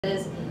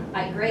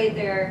I grade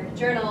their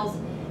journals.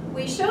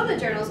 We show the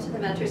journals to the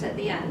mentors at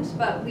the end,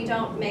 but we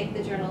don't make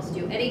the journals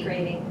do any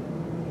grading.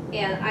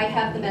 And I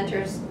have the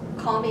mentors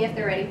call me if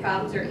there are any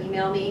problems or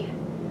email me,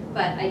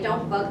 but I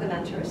don't bug the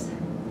mentors.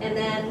 And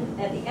then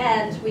at the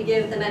end, we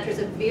give the mentors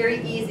a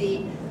very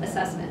easy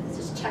assessment. It's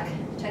just check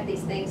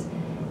these things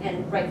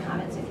and write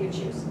comments if you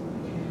choose.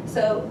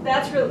 So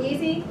that's real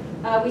easy.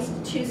 We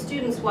choose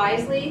students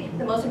wisely.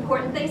 The most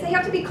important things, they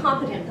have to be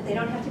competent, but they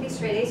don't have to be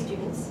straight A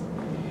students.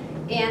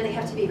 And they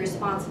have to be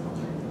responsible.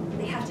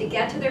 They have to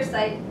get to their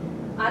site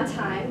on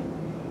time,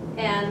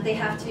 and they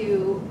have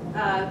to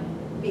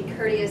be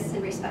courteous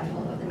and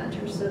respectful of the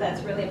mentors. So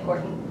that's really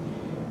important.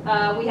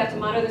 We have to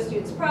monitor the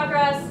students'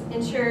 progress,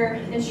 ensure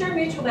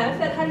mutual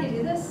benefit. How do you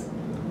do this?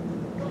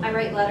 I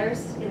write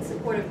letters in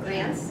support of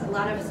grants. A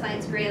lot of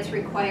science grants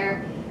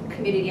require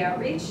community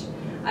outreach.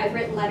 I've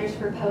written letters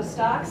for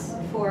postdocs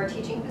for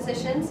teaching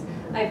positions.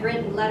 I've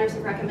written letters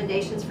of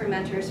recommendations for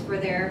mentors for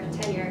their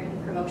tenure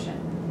and promotion.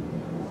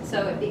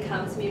 So it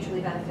becomes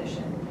mutually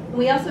beneficial. And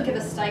we also give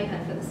a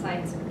stipend for the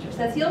science mentors.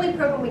 That's the only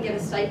program we give a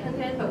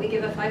stipend in, but we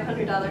give a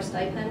 $500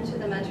 stipend to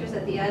the mentors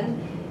at the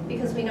end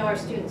because we know our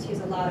students use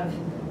a lot of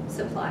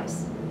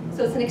supplies.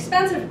 So it's an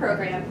expensive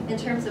program in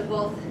terms of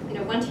both,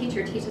 one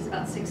teacher teaches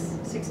about six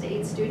to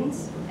 8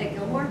 students at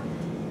Gilmour,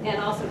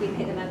 and also we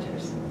pay the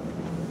mentors.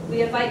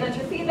 We invite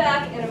mentor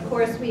feedback, and of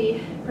course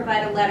we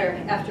provide a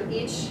letter after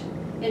each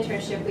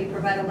internship. We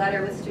provide a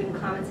letter with student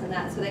comments and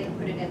that so they can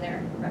put it in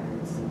their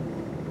records.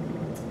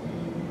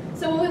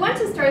 So when we went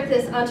to start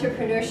this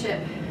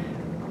entrepreneurship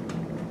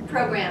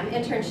program,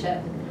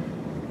 internship,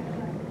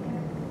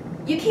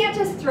 you can't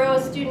just throw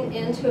a student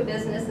into a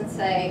business and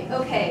say,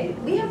 okay,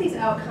 we have these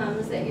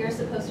outcomes that you're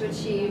supposed to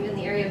achieve in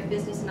the area of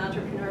business and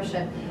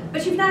entrepreneurship,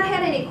 but you've not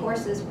had any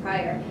courses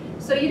prior,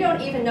 so you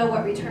don't even know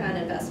what return on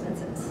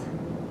investments is.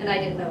 And I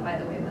didn't know, by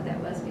the way, what that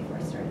was before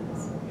I started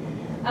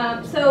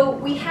this. So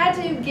we had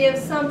to give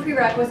some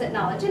prerequisite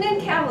knowledge. And in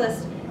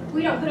Catalyst,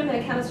 we don't put them in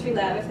a chemistry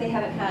lab if they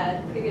haven't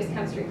had previous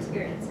chemistry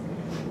experience.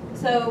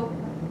 So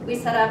we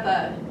set up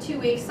a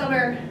 2-week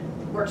summer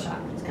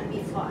workshop. It's going to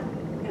be fun.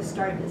 We're going to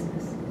start a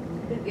business.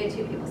 We had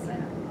 2 people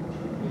sign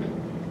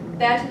up.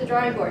 Back to the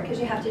drawing board, because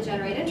you have to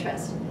generate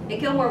interest. At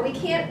Gilmour, we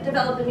can't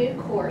develop a new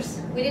course.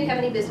 We didn't have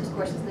any business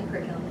courses in the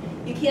curriculum.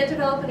 You can't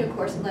develop a new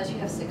course unless you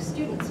have 6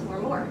 students or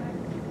more.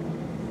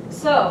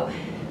 So,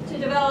 to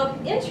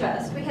develop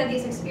interest, we had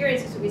these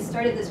experiences. We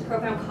started this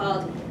program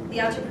called the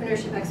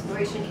Entrepreneurship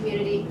Exploration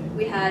Community.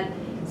 We had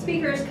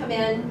speakers come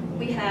in.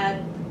 We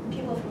had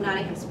people from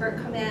Nottingham Spurt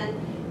come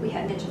in. We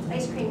had Mitchell's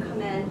Ice Cream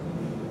come in.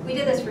 We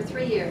did this for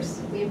 3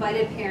 years. We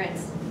invited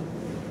parents.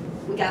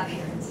 We got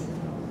parents,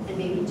 and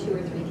maybe 2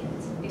 or 3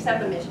 kids,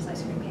 except when Mitchell's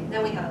Ice Cream came.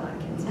 Then we had a lot of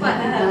kids.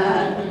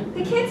 But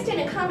the kids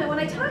didn't come, and when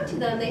I talked to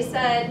them, they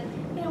said,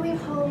 we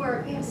have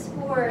homework, we have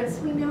sports,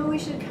 we know we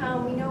should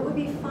come, we know it would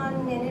be fun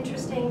and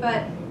interesting,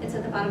 but it's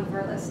at the bottom of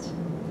our list.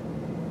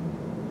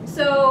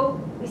 So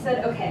we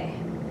said, okay,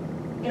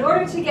 in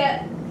order to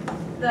get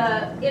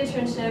the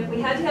internship,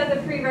 we had to have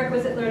the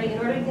prerequisite learning. In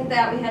order to get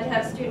that, we had to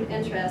have student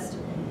interest.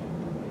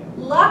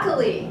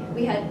 Luckily,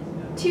 we had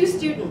 2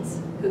 students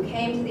who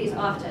came to these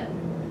often,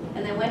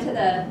 and then went to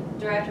the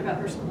director of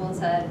upper school and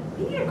said,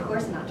 we need a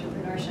course in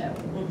entrepreneurship,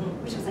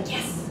 which was like,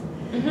 yes.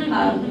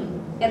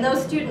 And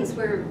those students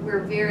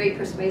were very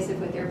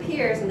persuasive with their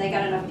peers, and they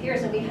got enough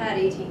peers, and we had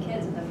 18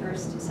 kids in the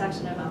first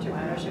section of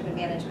entrepreneurship and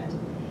management.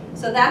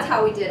 So that's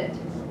how we did it.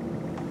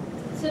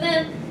 So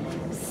then,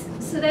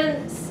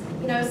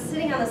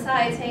 sitting on the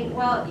side saying,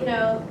 well,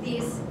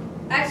 these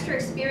extra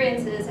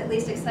experiences at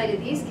least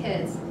excited these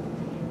kids.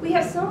 We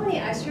have so many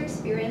extra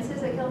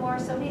experiences at Gilmour,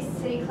 so many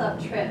city club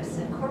trips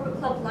and corporate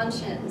club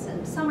luncheons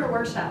and summer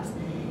workshops.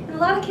 And a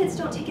lot of kids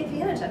don't take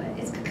advantage of it.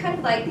 It's kind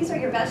of like, these are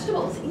your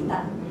vegetables, eat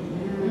them.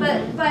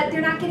 But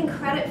they're not getting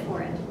credit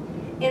for it.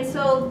 And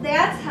so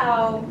that's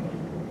how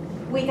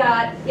we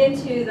got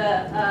into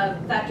the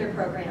Vector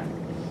program.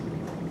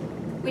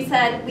 We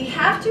said we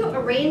have to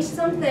arrange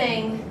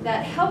something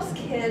that helps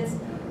kids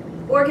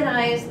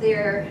organize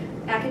their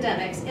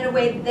academics in a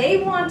way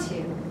they want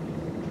to,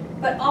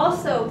 but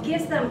also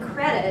gives them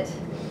credit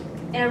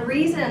and a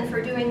reason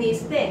for doing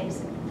these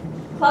things.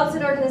 Clubs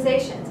and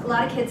organizations. A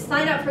lot of kids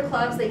sign up for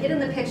clubs, they get in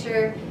the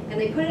picture,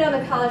 and they put it on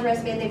the college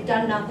resume, and they've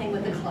done nothing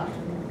with the club.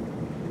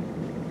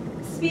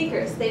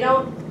 Speakers, they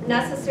don't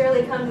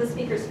necessarily come to the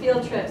speakers'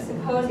 field trips,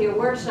 symposia,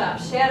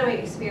 workshops, shadowing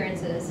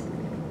experiences,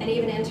 and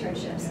even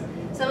internships.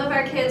 Some of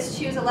our kids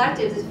choose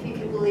electives, if you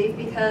can believe,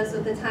 because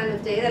of the time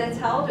of day that it's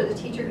held, or the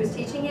teacher who's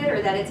teaching it,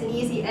 or that it's an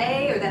easy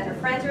A, or that their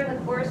friends are in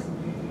the course.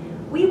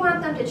 We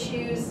want them to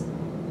choose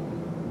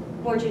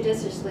more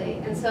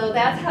judiciously, and so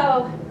that's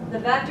how the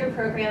Vector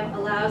program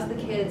allows the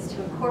kids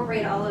to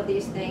incorporate all of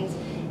these things.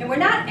 And we're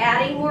not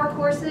adding more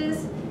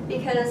courses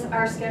because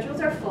our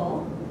schedules are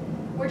full.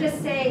 We're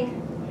just saying,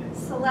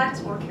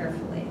 select more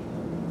carefully.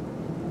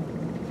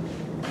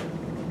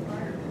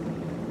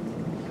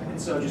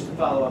 And so just to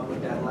follow up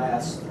with that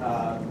last,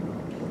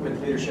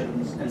 with leadership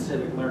and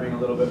civic learning a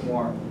little bit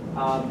more.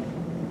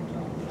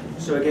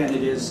 So again,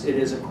 it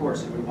is a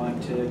course, and we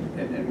want to,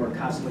 and we're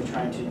constantly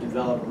trying to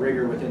develop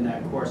rigor within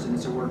that course, and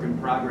it's a work in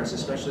progress,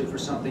 especially for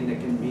something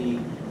that can be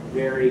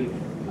very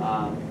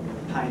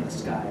pie in the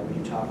sky when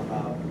you talk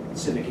about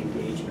civic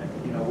engagement.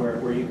 You know,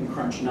 where you can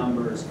crunch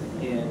numbers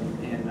in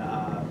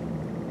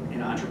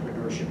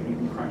entrepreneurship, and you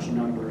can crunch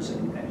numbers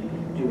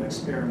and do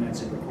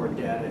experiments and record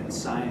data in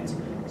science.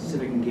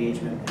 Civic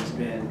engagement has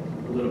been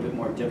a little bit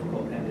more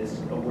difficult and is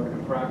a work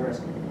in progress,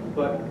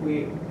 but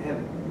we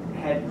have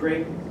had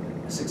great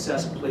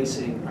success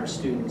placing our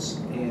students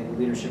in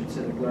leadership and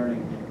civic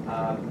learning.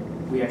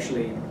 We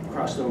actually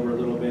crossed over a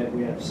little bit.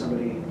 We have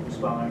somebody who's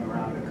following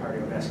around a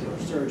cardiovascular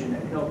surgeon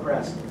at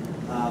Hillcrest.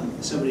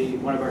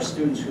 One of our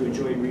students who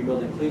enjoyed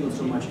Rebuilding Cleveland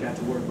so much got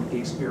to work with the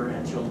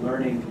Experiential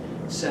Learning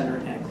Center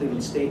at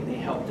Cleveland State. They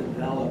helped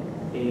develop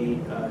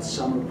a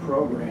summer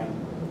program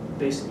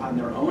based upon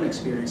their own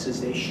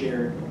experiences. They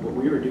shared what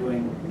we were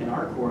doing in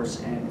our course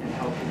and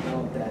helped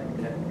develop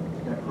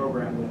that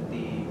program with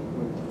the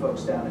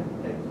folks down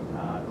at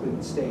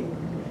Cleveland State.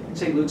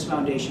 St. Luke's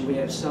Foundation, we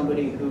have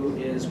somebody who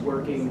is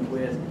working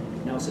with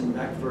Nelson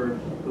Beckford,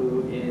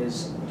 who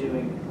is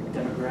doing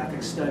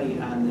demographic study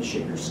on the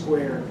Shaker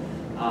Square,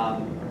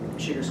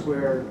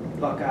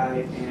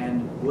 Buckeye,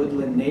 and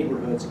Woodland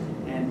neighborhoods.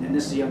 And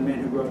this is a young man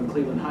who grew up in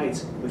Cleveland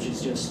Heights, which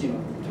is just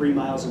 3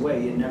 miles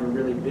away. He had never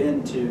really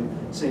been to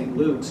St.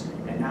 Luke's,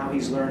 and now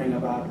he's learning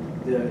about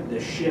the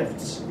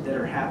shifts that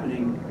are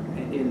happening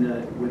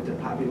with the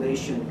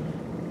population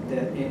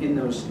that in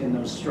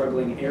those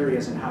struggling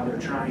areas, and how they're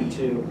trying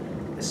to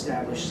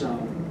establish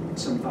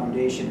some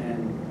foundation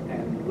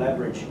and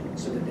leverage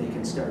so that they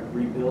can start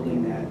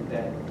rebuilding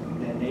that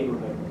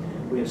neighborhood.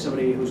 We have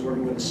somebody who's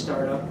working with a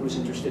startup who's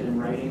interested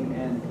in writing,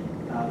 and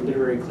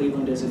Literary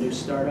Cleveland is a new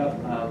startup.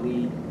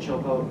 Lee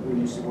Chopo, who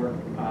used to work,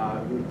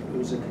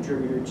 who's a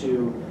contributor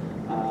to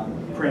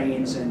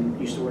Cranes and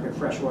used to work at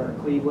Freshwater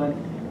Cleveland.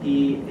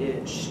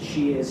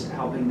 She is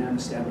helping them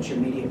establish a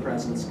media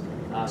presence,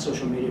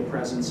 social media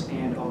presence,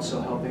 and also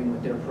helping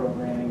with their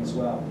programming as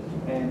well.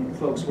 And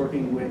folks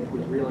working with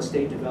real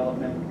estate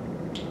development,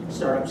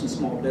 startups and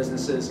small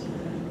businesses.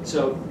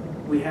 So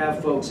we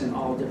have folks in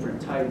all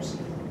different types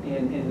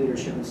in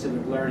leadership and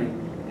civic learning.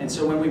 And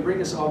so when we bring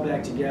this all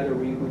back together,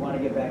 we want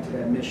to get back to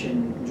that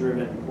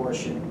mission-driven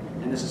portion.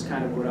 And this is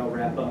kind of what I'll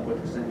wrap up with,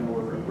 because I know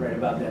we're right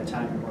about that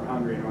time and we're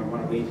hungry and I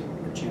want to leave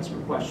a chance for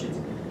questions.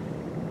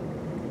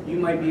 You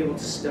might be able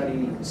to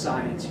study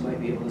science, you might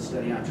be able to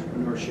study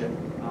entrepreneurship,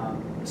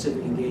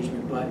 civic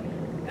engagement, but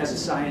as a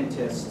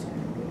scientist,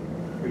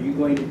 are you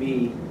going to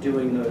be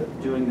doing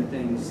the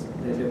things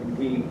that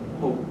we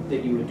hope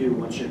that you would do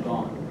once you're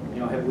gone?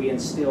 Have we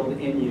instilled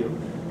in you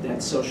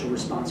that social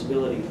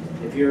responsibility?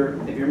 If you're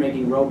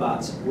making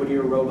robots, what are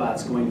your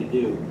robots going to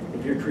do?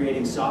 If you're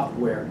creating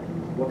software,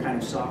 what kind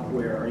of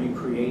software are you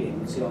creating?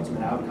 What's the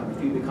ultimate outcome?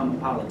 If you become a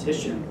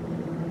politician,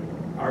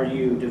 are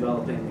you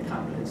developing the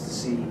competence to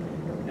see,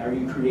 are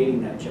you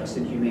creating that just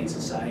and humane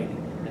society?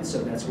 And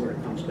so that's where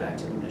it comes back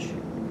to the mission.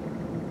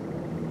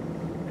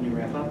 Can you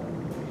wrap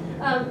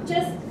up?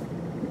 Just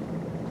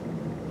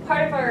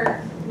part of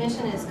our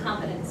mission is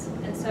competence,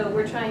 and so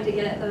we're trying to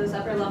get at those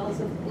upper levels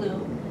of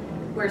Bloom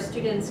where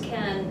students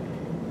can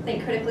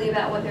think critically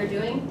about what they're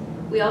doing.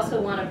 We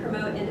also want to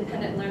promote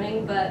independent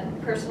learning, but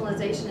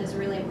personalization is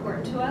really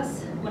important to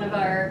us. One of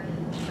our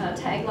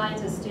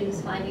taglines is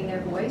students finding their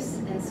voice,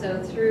 and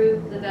so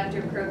through the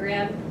Vector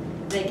program,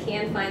 they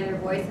can find their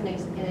voice. And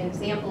an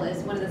example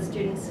is one of the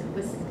students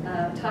was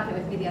talking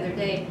with me the other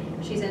day.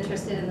 She's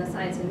interested in the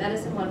science and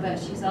medicine one, but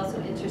she's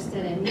also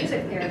interested in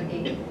music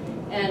therapy.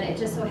 And it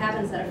just so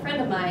happens that a friend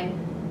of mine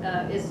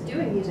is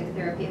doing music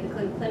therapy at the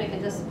Cleveland Clinic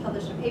and just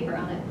published a paper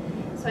on it.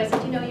 So I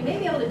said, you may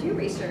be able to do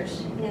research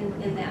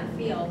in that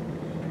field.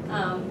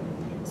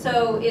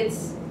 So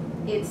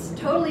it's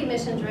totally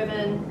mission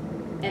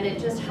driven, and it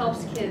just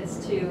helps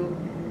kids to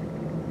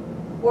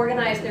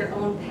organize their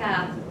own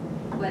path,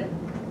 but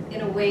in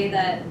a way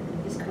that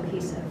is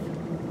cohesive.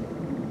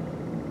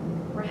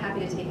 We're happy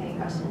to take any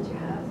questions you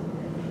have.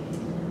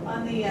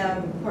 On the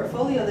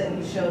portfolio that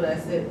you showed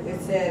us,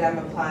 it said I'm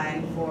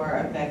applying for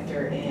a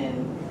vector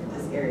in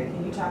this area.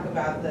 Can you talk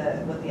about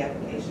what the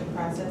application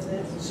process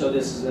is? So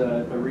this is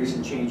a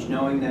recent change,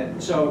 knowing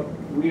that, so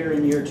we are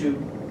in year 2,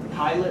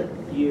 pilot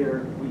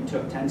year, we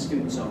took 10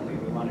 students only.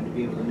 We wanted to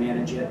be able to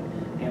manage it,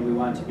 and we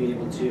wanted to be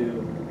able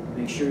to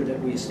make sure that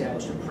we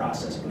established a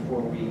process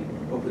before we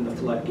opened the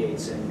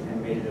floodgates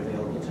and made it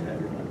available to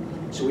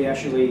everyone. So we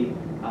actually,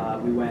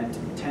 we went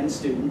 10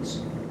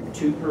 students,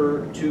 two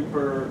per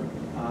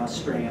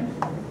strand,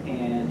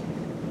 and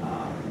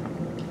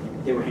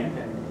they were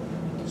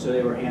handpicked. So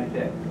they were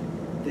handpicked.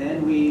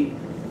 Then we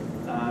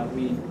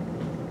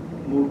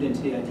moved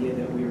into the idea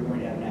that we were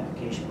going to have an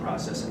application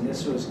process, and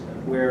this was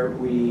where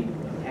we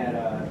had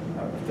a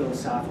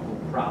philosophical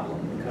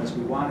problem, because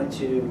we wanted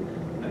to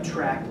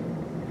attract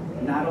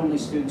not only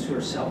students who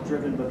are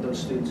self-driven, but those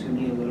students who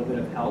need a little bit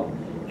of help,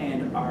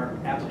 and our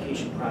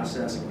application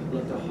process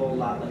looked a whole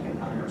lot like an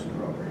honors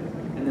program,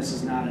 and this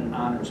is not an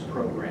honors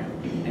program.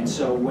 And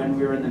so when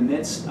we were in the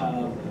midst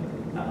of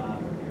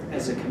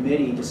as a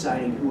committee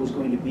deciding who was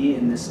going to be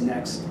in this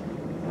next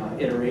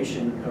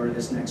iteration or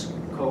this next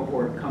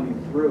cohort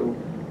coming through,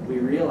 we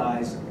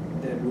realized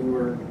that we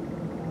were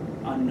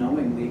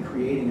unknowingly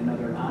creating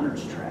another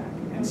honors track.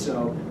 And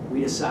so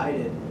we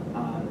decided,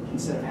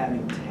 instead of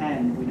having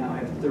 10, we now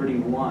have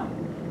 31.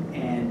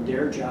 And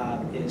their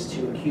job is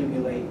to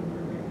accumulate,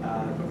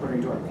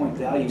 according to our point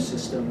value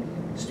system,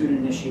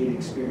 student-initiated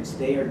experience.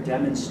 They are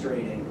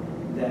demonstrating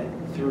that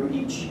through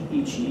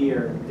each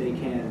year they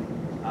can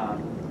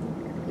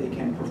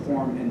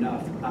perform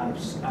enough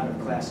out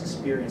of class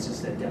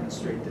experiences that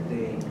demonstrate that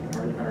they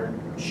are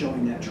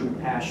showing that true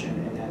passion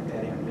and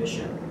that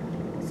ambition.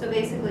 So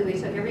basically, we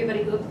took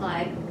everybody who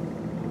applied,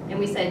 and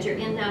we said, you're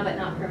in now, but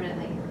not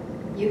permanently.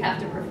 You have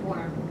to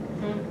perform.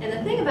 Mm-hmm. And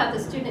the thing about the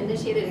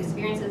student-initiated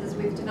experiences is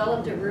we've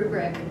developed a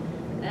rubric,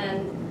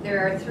 and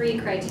there are 3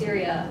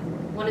 criteria.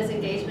 One is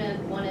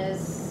engagement, one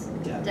is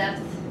depth.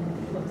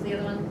 What was the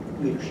other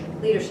one?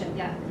 Leadership. Leadership,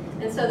 yeah.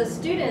 And so the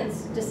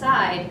students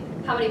decide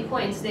how many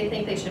points they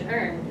think they should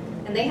earn,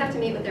 and they have to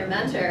meet with their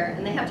mentor,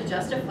 and they have to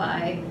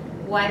justify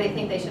why they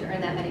think they should earn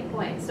that many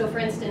points. So for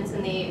instance,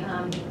 in the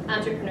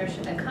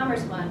entrepreneurship and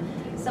commerce one,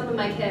 some of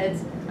my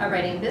kids are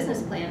writing a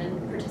business plan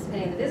and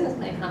participating in the business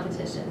plan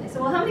competition. They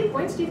said, well, how many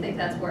points do you think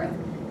that's worth?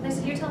 And I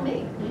said, you tell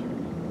me.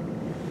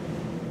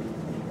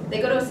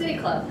 They go to a city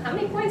club. How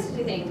many points did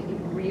you think?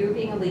 Were you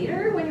being a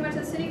leader when you went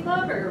to the city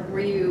club, or were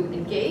you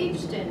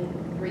engaged,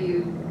 and were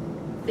you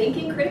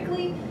thinking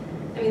critically?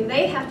 I mean,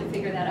 they have to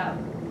figure that out.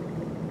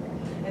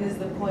 And is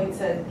the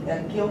points a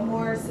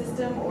Gilmour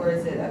system, or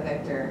is it a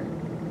vector?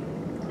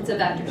 It's a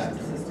vector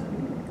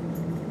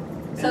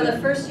system. So the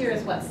first year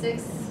is what,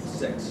 6?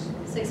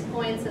 6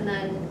 points, and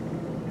then,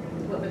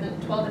 what were the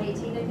 12 and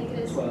 18, I think it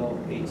is?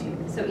 12,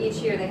 18. So each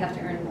year they have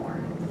to earn more.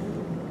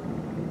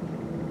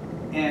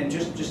 And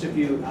just a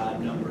few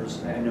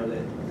numbers. I know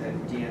that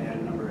Deanne had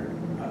a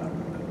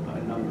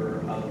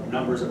number of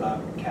numbers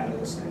about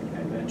Catalyst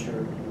and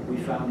Venture. We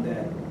found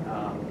that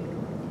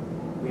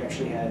we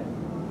actually had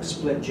a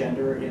split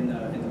gender in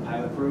the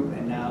pilot group,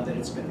 and now that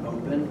it's been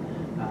open,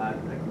 I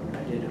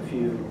did a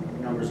few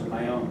numbers of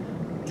my own.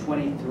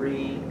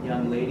 23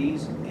 young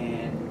ladies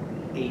and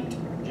 8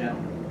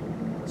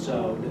 gentlemen.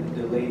 So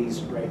the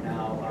ladies right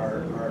now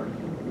are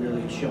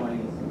really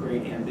showing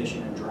great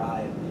ambition and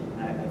drive.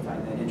 And I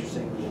find that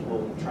interesting.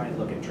 We'll try and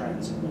look at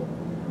trends, and we'll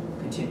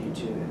continue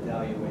to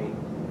evaluate.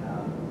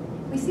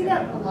 We see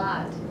that a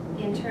lot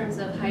in terms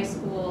of high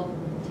school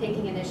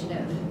taking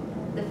initiative.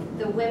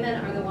 The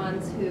women are the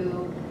ones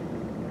who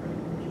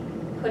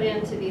put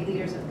in to be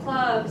leaders of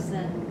clubs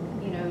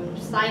and, you know,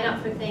 sign up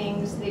for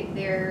things.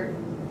 They're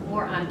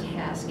more on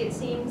task, it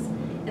seems.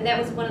 And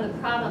that was one of the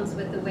problems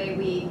with the way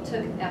we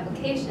took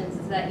applications,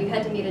 is that you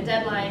had to meet a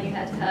deadline, you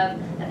had to have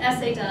an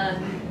essay done,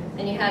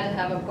 and you had to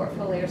have a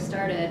portfolio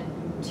started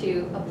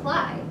to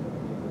apply.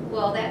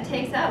 Well, that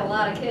takes out a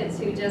lot of kids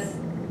who just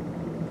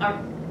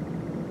aren't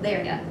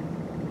there yet,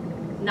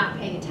 not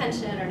paying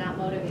attention or not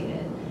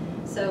motivated.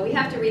 So we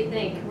have to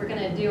rethink. We're going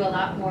to do a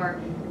lot more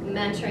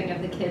mentoring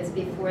of the kids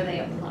before they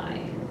apply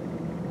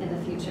in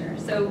the future.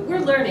 So we're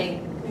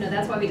learning. You know,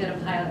 that's why we did a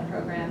pilot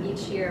program.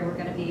 Each year we're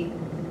going to be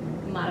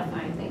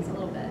modifying things a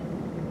little bit.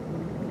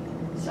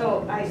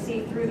 So I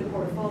see through the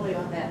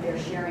portfolio that they're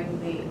sharing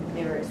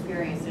their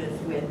experiences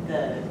with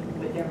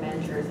their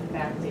mentors and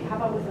faculty. How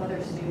about with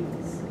other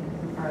students?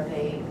 Are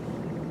they,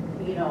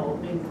 you know,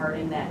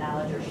 imparting that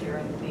knowledge or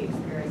sharing the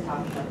experience,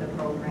 talking about the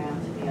program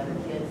to the other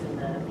kids in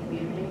the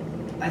community?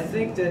 I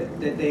think that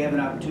they have an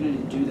opportunity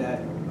to do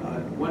that.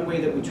 One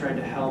way that we tried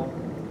to help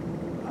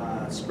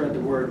spread the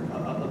word,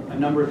 a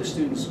number of the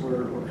students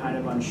were kind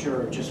of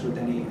unsure just with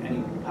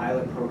any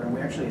pilot program.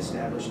 We actually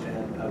established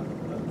a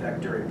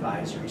vector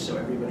advisory, so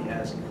everybody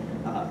has,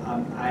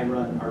 I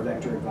run our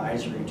vector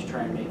advisory to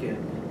try and make it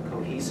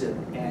cohesive,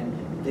 and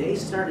they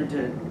started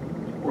to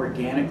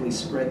organically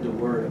spread the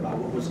word about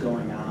what was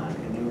going on,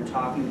 and they were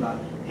talking about,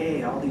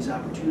 hey, all these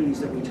opportunities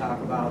that we talk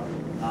about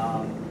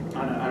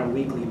on a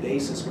weekly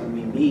basis when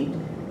we meet.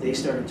 They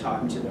started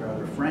talking to their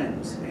other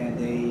friends, and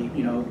they,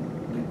 you know,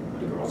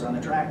 the girls on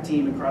the track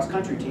team and cross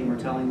country team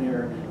were telling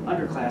their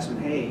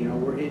underclassmen, hey, you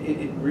know,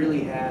 it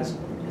really has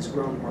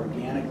grown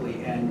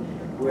organically, and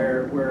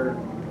where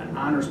an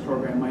honors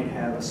program might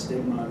have a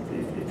stigma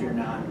if you're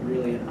not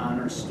really an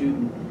honors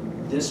student,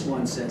 this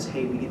one says,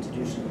 hey, we get to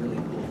do some really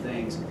cool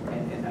things,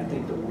 and I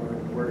think the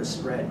word is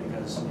spread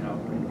because, you know,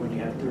 when you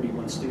have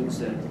 31 students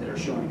that are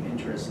showing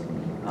interest.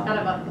 Out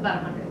of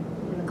about 100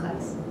 in the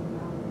class.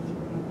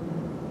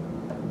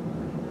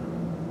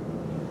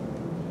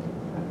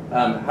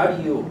 How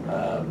do you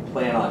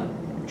plan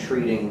on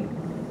treating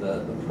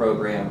the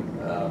program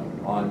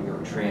on your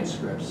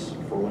transcripts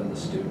for when the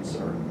students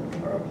are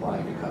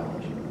applying to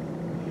college?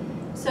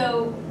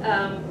 So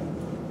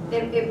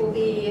it will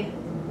be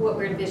what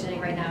we're envisioning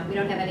right now. We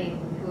don't have any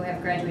who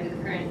have graduated.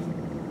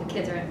 The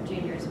kids are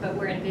juniors, but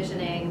we're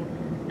envisioning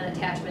an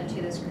attachment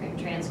to this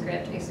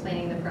transcript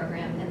explaining the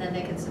program, and then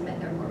they can submit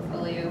their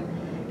portfolio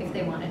if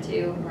they wanted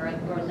to,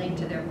 or link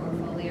to their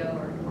portfolio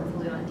or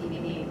portfolio on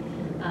DVD.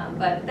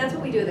 But that's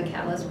what we do with the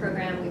Catalyst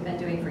program. We've been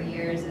doing for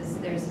years. Is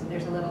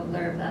there's a little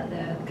blurb that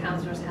the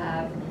counselors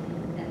have,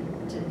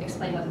 and to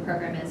explain what the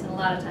program is. And a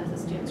lot of times the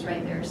students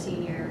write their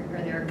senior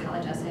or their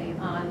college essay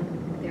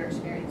on their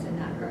experience in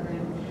that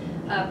program.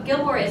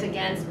 Gilmour is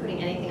against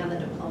putting anything on the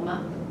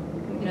diploma.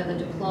 You know, the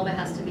diploma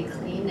has to be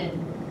clean,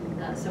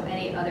 and so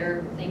any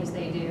other things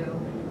they do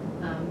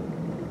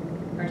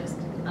are just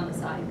on the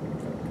side.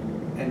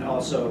 And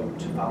also,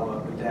 to follow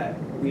up with that,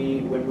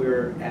 when we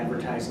were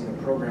advertising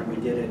the program, we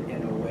did it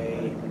in a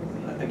way,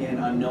 again,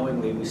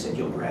 unknowingly, we said,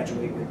 you'll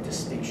graduate with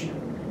distinction.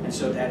 And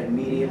so that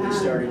immediately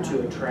started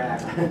to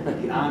attract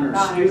the honor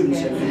students.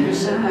 And we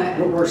said,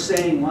 we're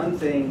saying one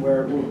thing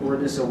where we're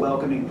just a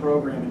welcoming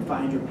program and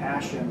find your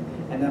passion,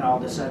 and then all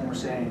of a sudden we're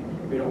saying,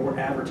 you know, we're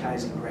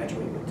advertising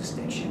graduate with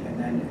distinction. And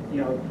then, you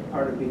know,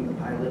 part of being the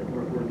pilot,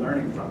 we're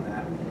learning from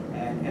that.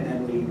 And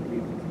then we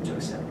took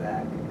a step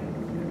back.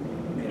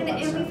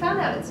 And we found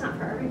out it's not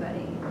for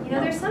everybody. You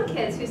know, there's some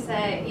kids who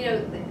say, you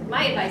know,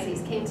 my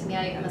advisees came to me,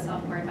 I'm a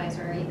sophomore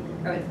advisor,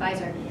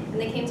 and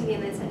they came to me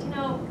and they said, you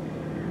know,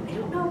 I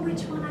don't know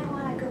which one I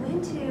want to go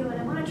into, and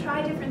I want to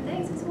try different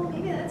things. I said, well,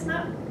 maybe that's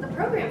not the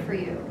program for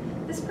you.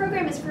 This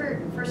program is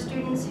for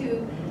students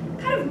who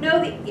kind of know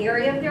the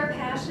area of their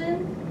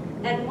passion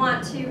and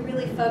want to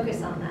really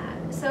focus on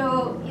that.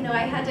 So, you know, I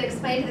had to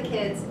explain to the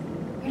kids,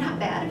 you're not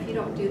bad if you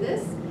don't do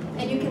this,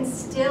 and you can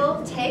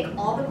still take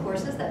all the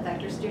courses that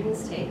Vector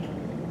students take.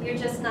 You're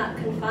just not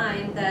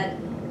confined that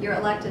your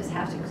electives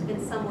have to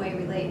in some way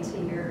relate to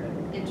your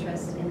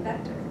interest in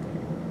Vector.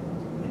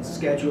 And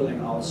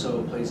scheduling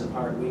also plays a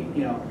part. We've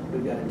got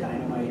a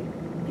dynamite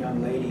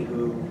young lady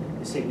who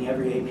is taking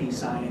every AP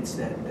science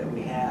that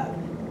we have,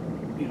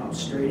 you know,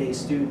 straight A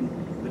student,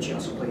 but she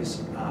also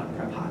plays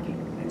prep hockey.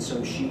 And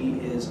so she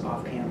is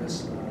off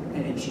campus,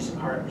 and she's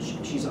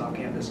off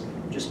campus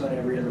just about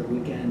every other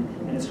weekend,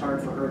 and it's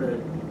hard for her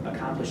to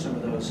accomplish some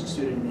of those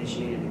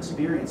student-initiated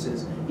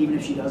experiences. Even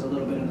if she does a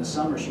little bit in the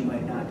summer, she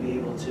might not be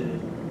able to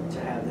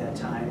have that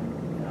time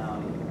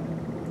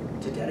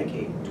to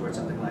dedicate towards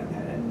something like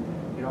that. And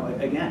you know,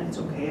 again, it's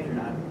okay if you're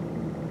not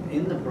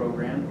in the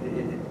program.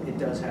 It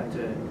does have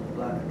to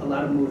a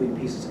lot of moving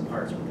pieces and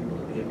parts for people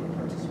to be able to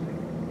participate.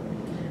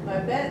 I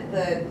bet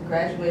that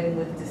graduating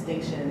with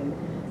distinction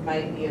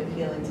might be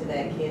appealing to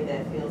that kid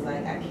that feels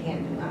like, I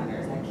can't do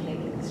honors, I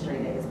can't get the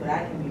straight A's, but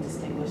I can be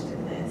distinguished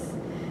in this.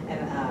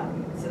 And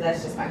so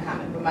that's just my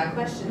comment. But my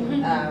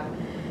question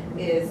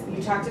is,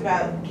 you talked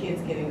about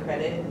kids getting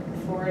credit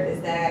for it.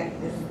 Is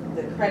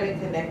the credit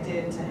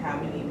connected to how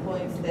many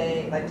points do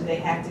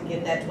they have to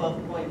get that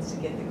 12 points to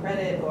get the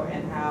credit,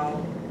 and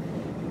how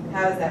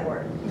does that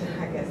work?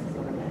 I guess is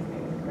what I'm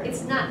asking.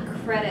 It's not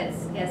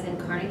credits as in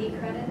Carnegie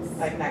credits.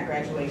 Like not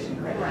graduation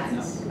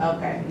credits? Correct.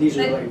 Okay. These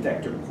are like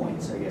Vector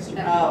points, I guess.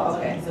 Oh,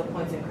 okay, so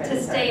points and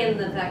credits. To stay in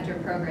the Vector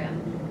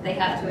program, they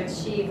have to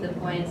achieve the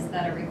points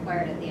that are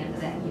required at the end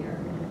of that year.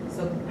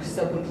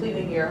 So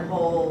completing your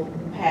whole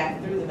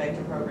path through the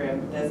Vector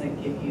program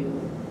doesn't give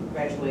you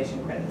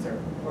graduation credits,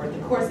 or the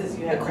courses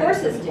you have The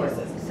credits courses for do.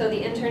 the courses. So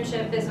the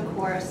internship is a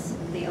course,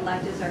 the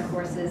electives are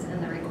courses,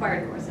 and the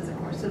required course is a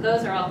course. So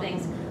those are all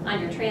things on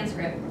your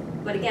transcript.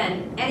 But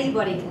again,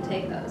 anybody can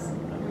take those.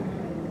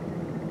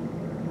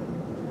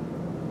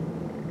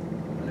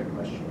 Another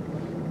question?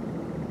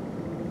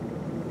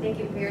 Thank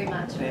you very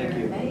much. Thank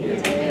you. Thank you.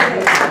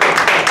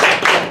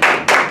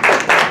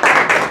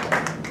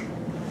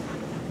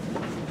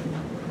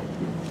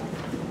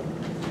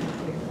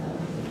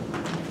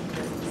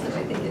 So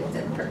I think it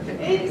did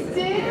perfectly. It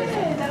did.